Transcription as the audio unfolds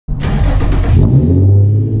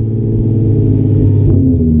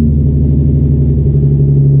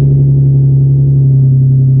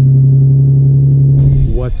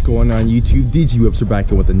going on YouTube? dgwhips are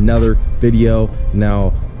back in with another video.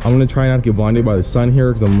 Now I'm gonna try not to get blinded by the sun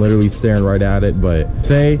here because I'm literally staring right at it, but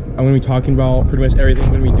today I'm gonna be talking about pretty much everything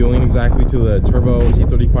I'm gonna be doing exactly to the turbo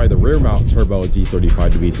G35, the rear mount turbo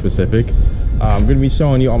G35 to be specific. I'm gonna be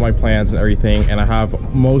showing you all my plans and everything, and I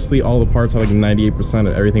have mostly all the parts. I have like 98%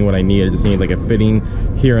 of everything what I need. I just need like a fitting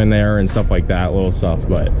here and there and stuff like that, little stuff,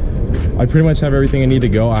 but I pretty much have everything I need to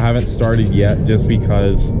go. I haven't started yet just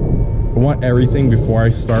because I want everything before I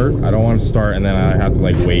start. I don't want to start and then I have to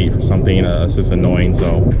like wait for something. It's just annoying.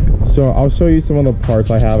 So I'll show you some of the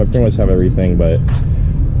parts I have. I pretty much have everything, but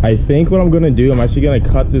I think what I'm gonna do, I'm actually gonna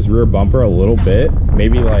cut this rear bumper a little bit,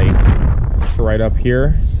 maybe like right up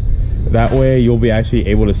here. That way you'll be actually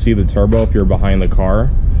able to see the turbo if you're behind the car.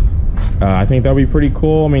 I think that would be pretty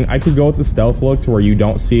cool. I mean, I could go with the stealth look to where you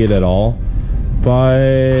don't see it at all,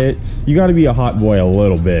 but you got to be a hot boy a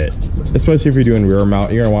little bit, especially if you're doing rear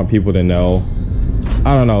mount. You're gonna want people to know.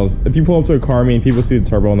 I don't know, if you pull up to a car, I mean, people see the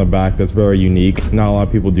turbo in the back. That's very unique. Not a lot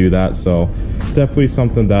of people do that, so definitely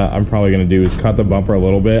something that I'm probably gonna do is cut the bumper a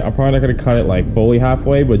little bit. I'm probably not gonna cut it like fully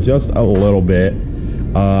halfway, but just a little bit.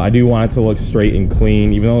 I do want it to look straight and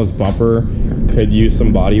clean, even though this bumper could use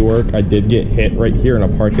some body work. I did get hit right here in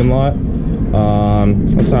a parking lot.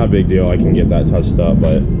 That's not a big deal. I can get that touched up,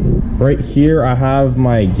 but right here I have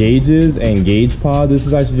my gauges and gauge pod. This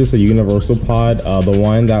is actually just a universal pod. The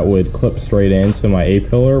one that would clip straight into my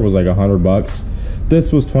A-pillar was like $100.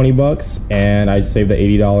 This was 20 bucks, and I saved the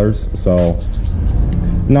 $80, so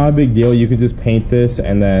not a big deal. You could just paint this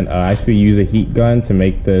and then actually use a heat gun to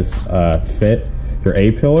make this fit your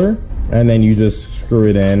A-pillar, and then you just screw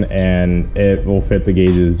it in and it will fit the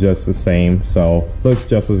gauges just the same, so looks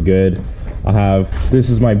just as good.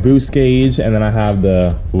 This is my boost gauge, and then I have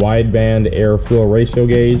the wideband air fuel ratio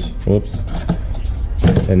gauge, whoops,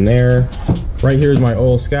 in there. Right here is my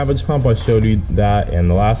oil scavenge pump. I showed you that in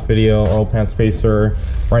the last video. Oil pan spacer.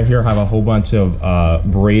 Right here I have a whole bunch of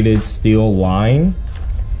braided steel line.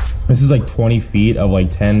 This is like 20 feet of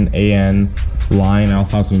like 10 AN line. I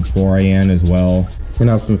also have some 4 AN as well, and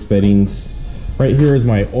I have some fittings. Right here is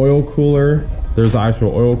my oil cooler. There's the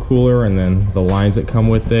actual oil cooler and then the lines that come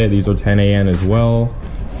with it. These are 10 AN as well,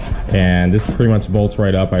 and this pretty much bolts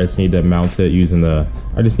right up. I just need to mount it using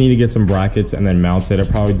I just need to get some brackets and then mount it. I'll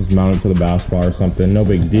probably just mount it to the bash bar or something, no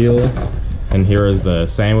big deal. And here is the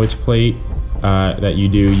sandwich plate that you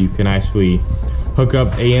do. You can actually hook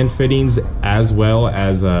up AN fittings as well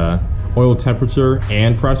as oil temperature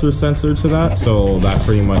and pressure sensor to that, so that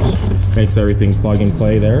pretty much makes everything plug and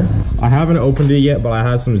play there. I haven't opened it yet, but I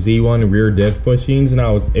have some Z1 rear diff bushings.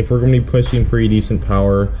 Now if we're gonna be pushing pretty decent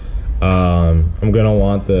power, I'm gonna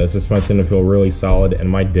want the suspension to feel really solid, and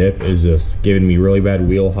my diff is just giving me really bad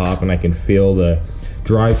wheel hop, and I can feel the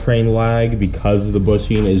drivetrain lag because the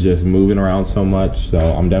bushing is just moving around so much, so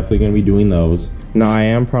I'm definitely gonna be doing those. Now I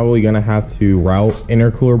am probably gonna have to route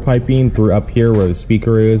intercooler piping through up here where the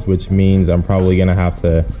speaker is, which means I'm probably gonna have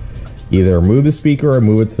to either move the speaker or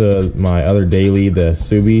move it to my other daily, the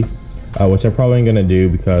Subi, which I'm probably gonna do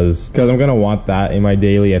because I'm gonna want that in my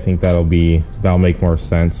daily. I think that'll make more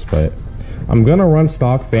sense, but I'm gonna run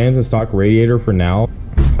stock fans and stock radiator for now.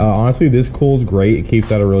 Honestly, this cools great. It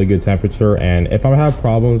keeps at a really good temperature, and if I have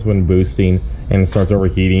problems when boosting and it starts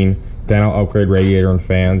overheating, then I'll upgrade radiator and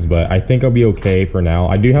fans, but I think I'll be okay for now.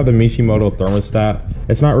 I do have the Mishimoto thermostat.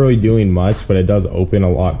 It's not really doing much, but it does open a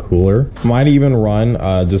lot cooler. Might even run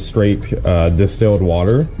just straight distilled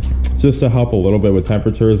water just to help a little bit with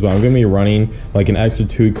temperatures, but I'm gonna be running like an extra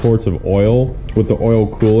 2 quarts of oil with the oil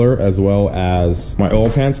cooler as well as my oil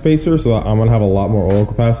pan spacer, so that I'm gonna have a lot more oil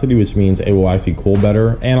capacity, which means it will actually cool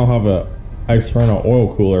better, and I'll have a external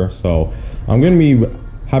oil cooler, so I'm gonna be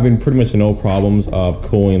having pretty much no problems of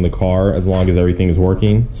cooling the car as long as everything is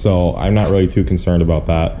working, so I'm not really too concerned about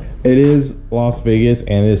that. It is Las Vegas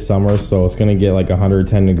and it is summer, so it's gonna get like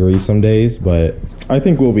 110 degrees some days, but I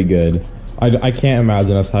think we'll be good. I can't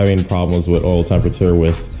imagine us having problems with oil temperature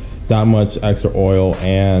with that much extra oil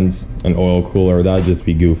and an oil cooler. That'd just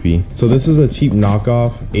be goofy. So this is a cheap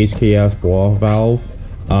knockoff HKS blow-off valve.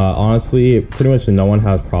 Honestly, pretty much no one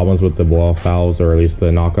has problems with the blow-off valves, or at least the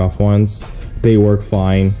knockoff ones. They work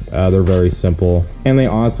fine. They're very simple, and they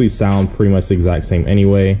honestly sound pretty much the exact same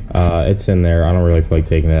anyway. It's in there. I don't really feel like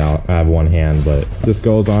taking it out. I have one hand, but this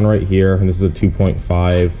goes on right here, and this is a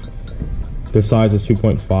 2.5. This size is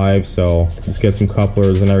 2.5, so just get some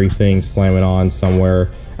couplers and everything, slam it on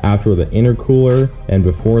somewhere after the intercooler and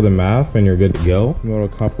before the MAF, and you're good to go. Little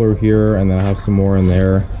coupler here, and then I have some more in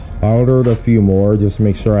there. I ordered a few more just to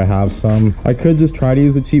make sure I have some. I could just try to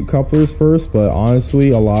use the cheap couplers first, but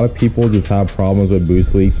honestly, a lot of people just have problems with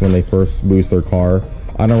boost leaks when they first boost their car.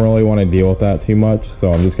 I don't really want to deal with that too much,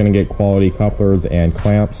 so I'm just going to get quality couplers and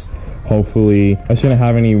clamps. Hopefully I shouldn't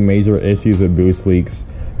have any major issues with boost leaks.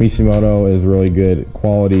 Mishimoto is really good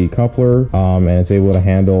quality coupler, and it's able to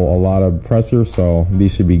handle a lot of pressure, so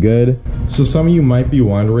these should be good. So some of you might be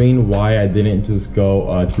wondering why I didn't just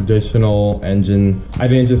go traditional engine. I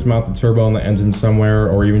didn't just mount the turbo on the engine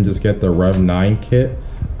somewhere, or even just get the Rev 9 kit,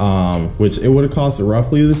 which it would have cost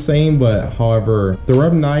roughly the same. But however, the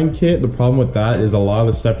Rev 9 kit, the problem with that is a lot of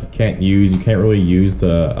the stuff you can't use. You can't really use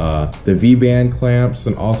the V-band clamps,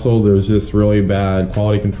 and also there's just really bad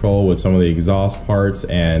quality control with some of the exhaust parts,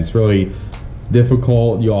 and it's really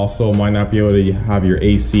difficult. You also might not be able to have your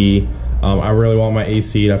AC. I really want my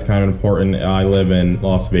AC. That's kind of important. I live in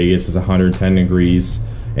Las Vegas. It's 110 degrees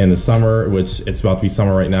in the summer, which it's about to be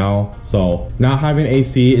summer right now, so not having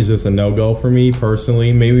AC is just a no-go for me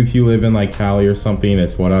personally. Maybe if you live in like Cali or something,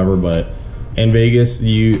 it's whatever, but in Vegas,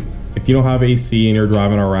 if you don't have AC and you're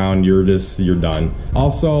driving around, you're done.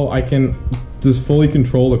 Also, I can just fully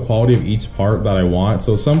control the quality of each part that I want.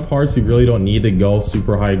 So some parts you really don't need to go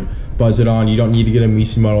super high budget on. You don't need to get a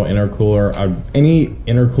Mishimoto intercooler. Any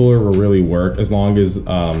intercooler will really work as long as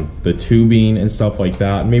the tubing and stuff like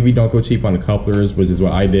that. Maybe don't go cheap on the couplers, which is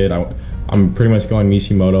what I did. I'm pretty much going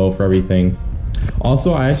Mishimoto for everything.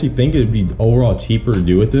 Also, I actually think it'd be overall cheaper to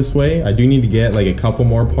do it this way. I do need to get like a couple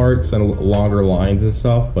more parts and longer lines and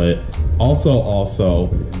stuff, but also,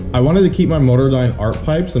 I wanted to keep my Motordyne art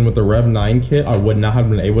pipes, and with the Rev 9 kit, I would not have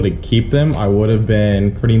been able to keep them. I would have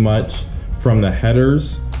been pretty much from the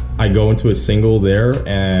headers, I go into a single there,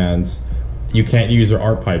 and you can't use your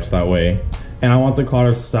art pipes that way. And I want the car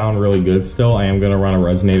to sound really good still. I am gonna run a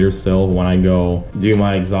resonator still when I go do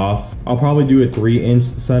my exhaust. I'll probably do a 3-inch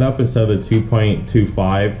setup instead of the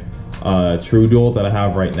 2.25 True Dual that I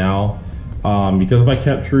have right now. Because if I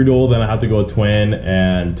kept True Dual, then I have to go twin,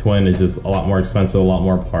 and twin is just a lot more expensive, a lot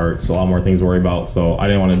more parts, a lot more things to worry about. So I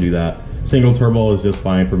didn't want to do that. Single turbo is just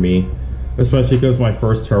fine for me, especially because my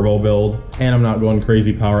first turbo build, and I'm not going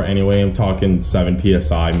crazy power anyway. I'm talking 7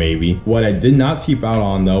 PSI maybe. What I did not keep out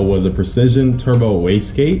on though was a precision turbo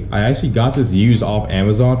wastegate. I actually got this used off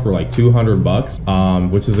Amazon for like 200 bucks,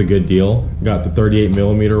 which is a good deal. Got the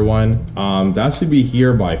 38mm one. That should be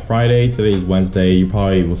here by Friday. Today is Wednesday. You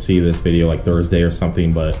probably will see this video like Thursday or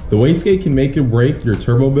something, but the wastegate can make or break your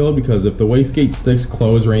turbo build, because if the wastegate sticks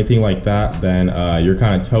closed or anything like that, then you're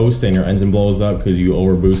kind of toast and your engine blows up because you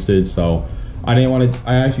over boosted. So I didn't want to.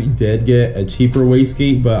 I actually did get a cheaper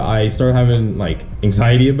wastegate, but I started having like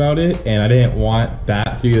anxiety about it, and I didn't want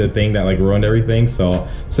that to be the thing that like ruined everything. So I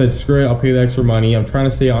said, screw it, I'll pay the extra money. I'm trying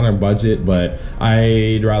to stay on a budget, but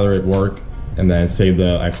I'd rather it work and then save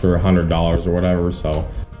the extra $100 or whatever. So,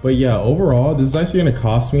 but yeah, overall, this is actually gonna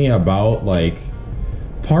cost me about, like,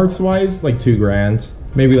 parts wise, like $2 grand.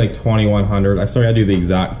 Maybe like 2,100. I still gotta do the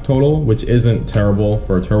exact total, which isn't terrible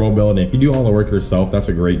for a turbo build. And if you do all the work yourself, that's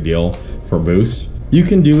a great deal for boost. You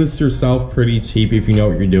can do this yourself pretty cheap if you know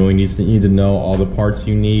what you're doing. You just need to know all the parts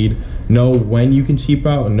you need, know when you can cheap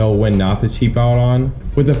out, and know when not to cheap out on.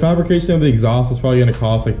 With the fabrication of the exhaust, it's probably gonna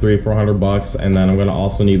cost like 300 or 400 bucks, and then I'm gonna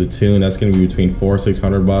also need the tune. That's gonna be between 400 or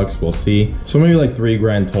 600 bucks. We'll see. So maybe like 3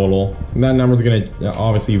 grand total. And that number's gonna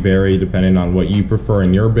obviously vary depending on what you prefer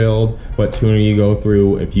in your build, what tuner you go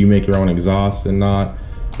through, if you make your own exhaust and not,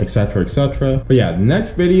 etc, etc. But yeah,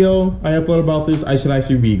 next video I upload about this, I should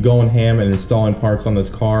actually be going ham and installing parts on this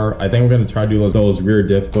car. I think I'm gonna try to do those rear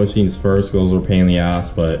diff bushings first. Those are a pain in the ass,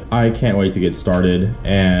 but I can't wait to get started.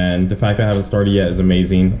 And the fact that I haven't started yet is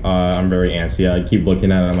amazing. I'm very antsy. I keep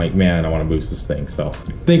looking at it, I'm like, man, I want to boost this thing. So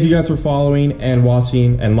thank you guys for following and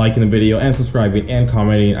watching and liking the video and subscribing and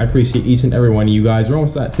commenting. I appreciate each and every one of you guys. We're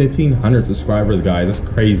almost at 1,500 subscribers, guys.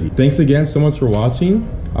 That's crazy. Thanks again so much for watching.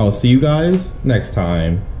 I will see you guys next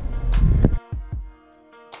time.